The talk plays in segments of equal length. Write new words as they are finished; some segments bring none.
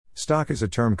Stock is a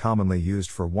term commonly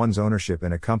used for one's ownership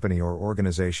in a company or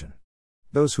organization.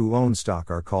 Those who own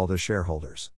stock are called as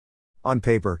shareholders. On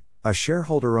paper, a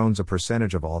shareholder owns a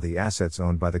percentage of all the assets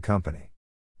owned by the company.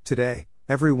 Today,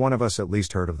 every one of us at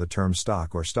least heard of the term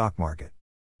stock or stock market.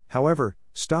 However,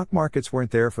 stock markets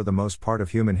weren't there for the most part of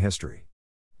human history.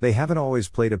 They haven't always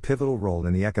played a pivotal role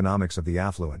in the economics of the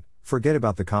affluent, forget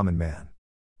about the common man.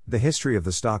 The history of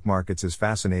the stock markets is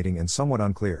fascinating and somewhat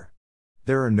unclear.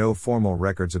 There are no formal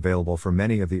records available for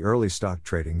many of the early stock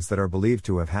tradings that are believed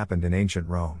to have happened in ancient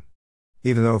Rome.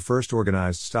 Even though first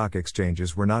organized stock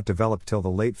exchanges were not developed till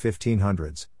the late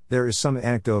 1500s, there is some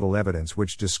anecdotal evidence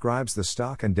which describes the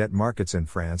stock and debt markets in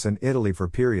France and Italy for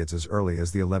periods as early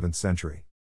as the 11th century.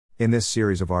 In this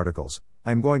series of articles,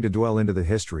 I am going to dwell into the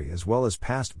history as well as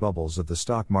past bubbles of the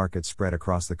stock market spread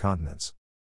across the continents.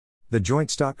 The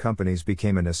joint stock companies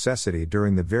became a necessity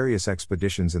during the various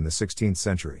expeditions in the 16th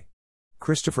century.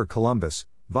 Christopher Columbus,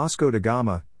 Vasco da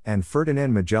Gama, and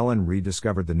Ferdinand Magellan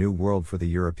rediscovered the New World for the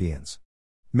Europeans.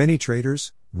 Many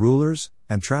traders, rulers,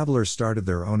 and travelers started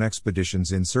their own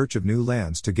expeditions in search of new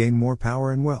lands to gain more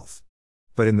power and wealth.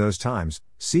 But in those times,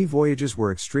 sea voyages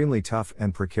were extremely tough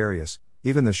and precarious,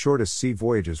 even the shortest sea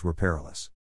voyages were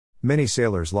perilous. Many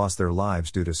sailors lost their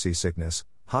lives due to seasickness,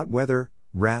 hot weather,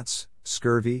 rats,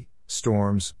 scurvy,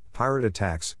 storms, pirate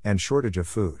attacks, and shortage of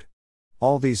food.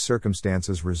 All these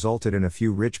circumstances resulted in a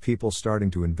few rich people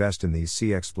starting to invest in these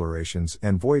sea explorations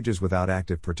and voyages without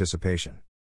active participation.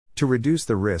 To reduce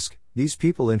the risk, these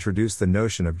people introduced the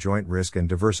notion of joint risk and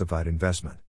diversified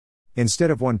investment.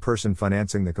 Instead of one person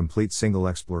financing the complete single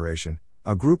exploration,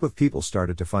 a group of people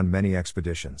started to fund many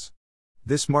expeditions.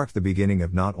 This marked the beginning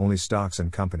of not only stocks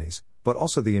and companies, but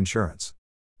also the insurance.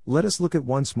 Let us look at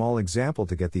one small example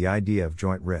to get the idea of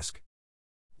joint risk.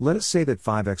 Let us say that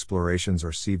 5 explorations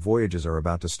or sea voyages are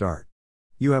about to start.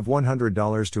 You have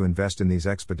 $100 to invest in these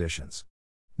expeditions.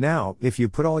 Now, if you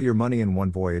put all your money in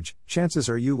one voyage, chances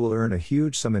are you will earn a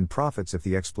huge sum in profits if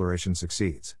the exploration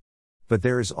succeeds. But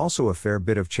there is also a fair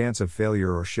bit of chance of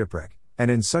failure or shipwreck,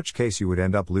 and in such case you would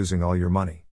end up losing all your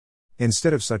money.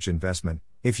 Instead of such investment,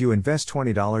 if you invest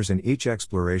 $20 in each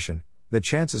exploration, the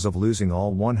chances of losing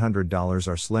all $100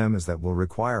 are slim, as that will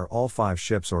require all 5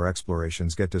 ships or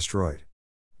explorations get destroyed.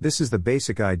 This is the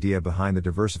basic idea behind the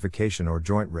diversification or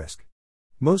joint risk.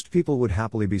 Most people would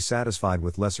happily be satisfied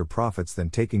with lesser profits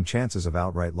than taking chances of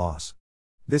outright loss.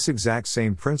 This exact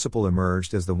same principle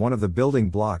emerged as one of the building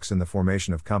blocks in the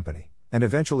formation of company, and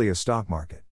eventually a stock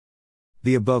market.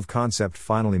 The above concept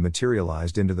finally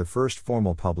materialized into the first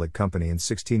formal public company in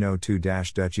 1602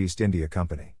 Dutch East India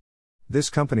Company.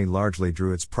 This company largely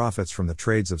drew its profits from the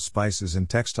trades of spices and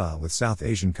textile with South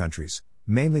Asian countries,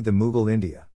 mainly the Mughal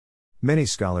India. Many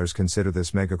scholars consider this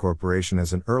megacorporation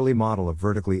as an early model of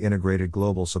vertically integrated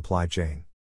global supply chain.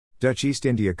 Dutch East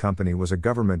India Company was a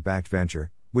government-backed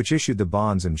venture, which issued the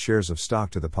bonds and shares of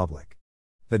stock to the public.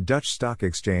 The Dutch Stock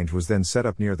Exchange was then set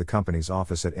up near the company's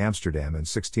office at Amsterdam in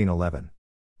 1611.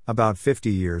 About 50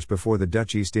 years before the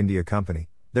Dutch East India Company,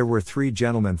 there were 3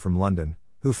 gentlemen from London,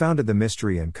 who founded the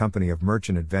Mystery and Company of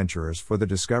Merchant Adventurers for the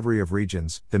discovery of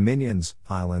regions, dominions,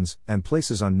 islands, and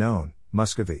places unknown,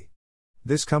 Muscovy.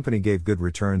 This company gave good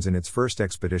returns in its first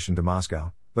expedition to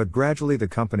Moscow, but gradually the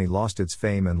company lost its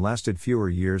fame and lasted fewer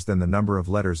years than the number of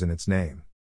letters in its name.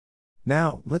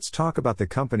 Now, let's talk about the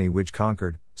company which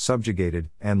conquered, subjugated,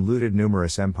 and looted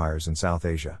numerous empires in South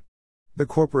Asia. The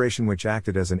corporation which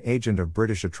acted as an agent of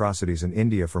British atrocities in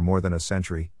India for more than a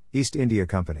century, East India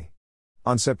Company.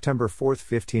 On September 4,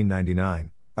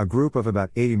 1599, a group of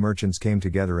about 80 merchants came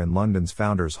together in London's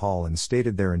Founders' Hall and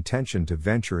stated their intention to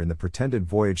venture in the pretended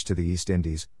voyage to the East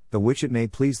Indies, the which it may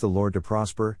please the Lord to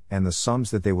prosper, and the sums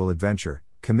that they will adventure,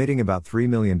 committing about $3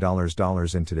 million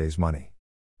in today's money.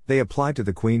 They applied to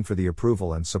the Queen for the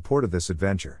approval and support of this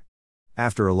adventure.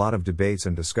 After a lot of debates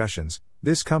and discussions,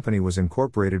 this company was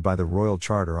incorporated by the Royal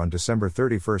Charter on December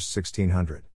 31,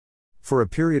 1600. For a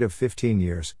period of 15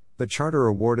 years, the charter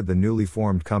awarded the newly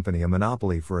formed company a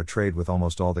monopoly for a trade with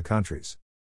almost all the countries.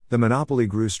 The monopoly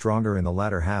grew stronger in the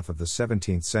latter half of the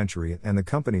 17th century and the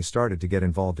company started to get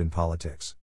involved in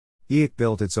politics. EAC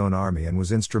built its own army and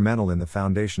was instrumental in the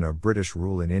foundation of British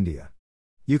rule in India.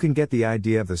 You can get the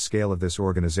idea of the scale of this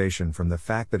organization from the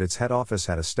fact that its head office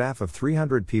had a staff of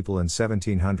 300 people in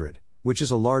 1700, which is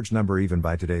a large number even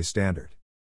by today's standard.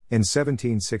 In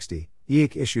 1760,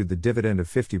 EAC issued the dividend of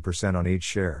 50% on each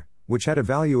share, which had a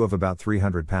value of about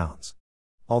 £300.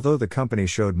 Although the company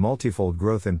showed multifold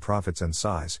growth in profits and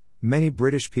size, many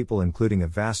British people including a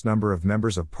vast number of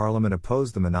members of parliament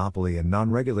opposed the monopoly and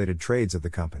non-regulated trades of the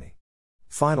company.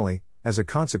 Finally, as a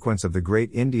consequence of the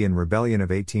Great Indian Rebellion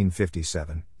of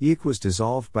 1857, EIC was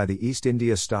dissolved by the East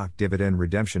India Stock Dividend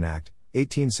Redemption Act,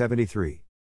 1873.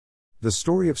 The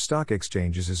story of stock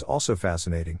exchanges is also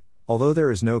fascinating, although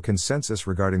there is no consensus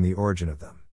regarding the origin of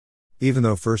them. Even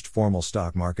though first formal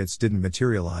stock markets didn't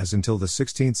materialize until the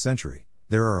 16th century,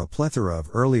 there are a plethora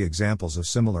of early examples of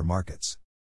similar markets.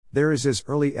 There is as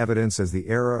early evidence as the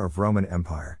era of Roman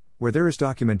Empire, where there is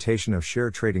documentation of share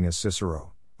trading, as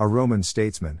Cicero, a Roman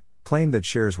statesman, claimed that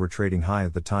shares were trading high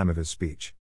at the time of his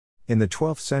speech. In the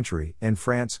 12th century, in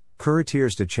France,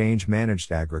 courtiers de change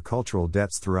managed agricultural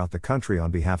debts throughout the country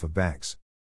on behalf of banks.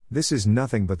 This is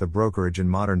nothing but the brokerage in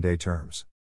modern-day terms.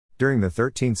 During the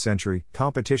 13th century,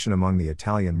 competition among the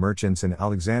Italian merchants in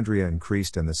Alexandria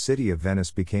increased and the city of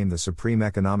Venice became the supreme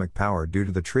economic power due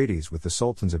to the treaties with the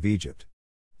sultans of Egypt.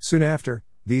 Soon after,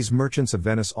 these merchants of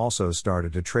Venice also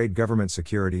started to trade government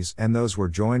securities, and those were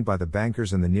joined by the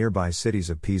bankers in the nearby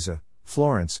cities of Pisa,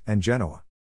 Florence, and Genoa.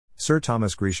 Sir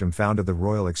Thomas Gresham founded the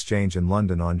Royal Exchange in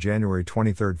London on January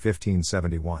 23,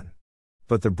 1571.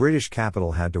 But the British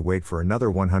capital had to wait for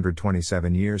another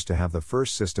 127 years to have the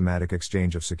first systematic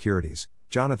exchange of securities,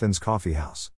 Jonathan's Coffee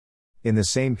House. In the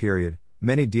same period,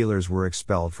 many dealers were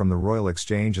expelled from the Royal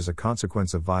Exchange as a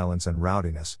consequence of violence and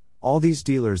rowdiness. All these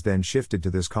dealers then shifted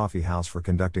to this coffee house for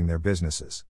conducting their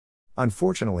businesses.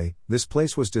 Unfortunately, this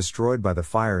place was destroyed by the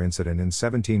fire incident in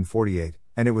 1748,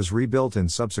 and it was rebuilt in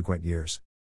subsequent years.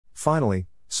 Finally,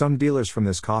 some dealers from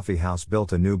this coffee house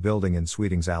built a new building in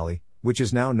Sweeting's Alley, which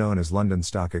is now known as London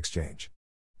Stock Exchange.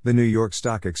 The New York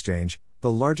Stock Exchange,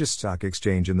 the largest stock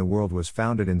exchange in the world, was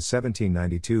founded in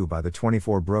 1792 by the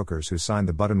 24 brokers who signed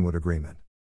the Buttonwood Agreement.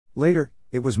 Later,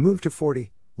 it was moved to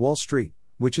 40 Wall Street,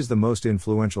 which is the most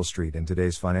influential street in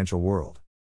today's financial world.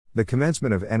 The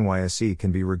commencement of NYSE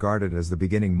can be regarded as the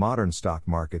beginning modern stock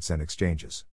markets and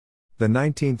exchanges. The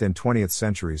 19th and 20th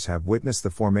centuries have witnessed the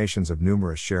formations of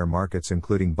numerous share markets,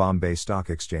 including Bombay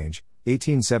Stock Exchange,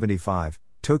 1875,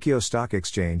 Tokyo Stock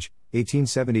Exchange,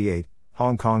 1878,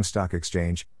 Hong Kong Stock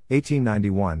Exchange,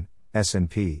 1891,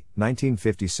 S&P,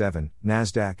 1957,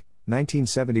 Nasdaq,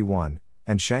 1971,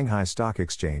 and Shanghai Stock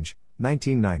Exchange,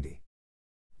 1990.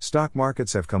 Stock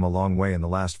markets have come a long way in the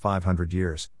last 500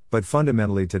 years, but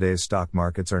fundamentally today's stock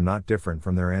markets are not different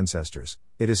from their ancestors.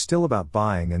 It is still about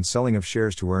buying and selling of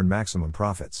shares to earn maximum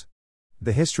profits.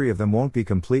 The history of them won't be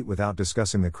complete without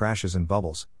discussing the crashes and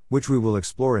bubbles, which we will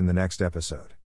explore in the next episode.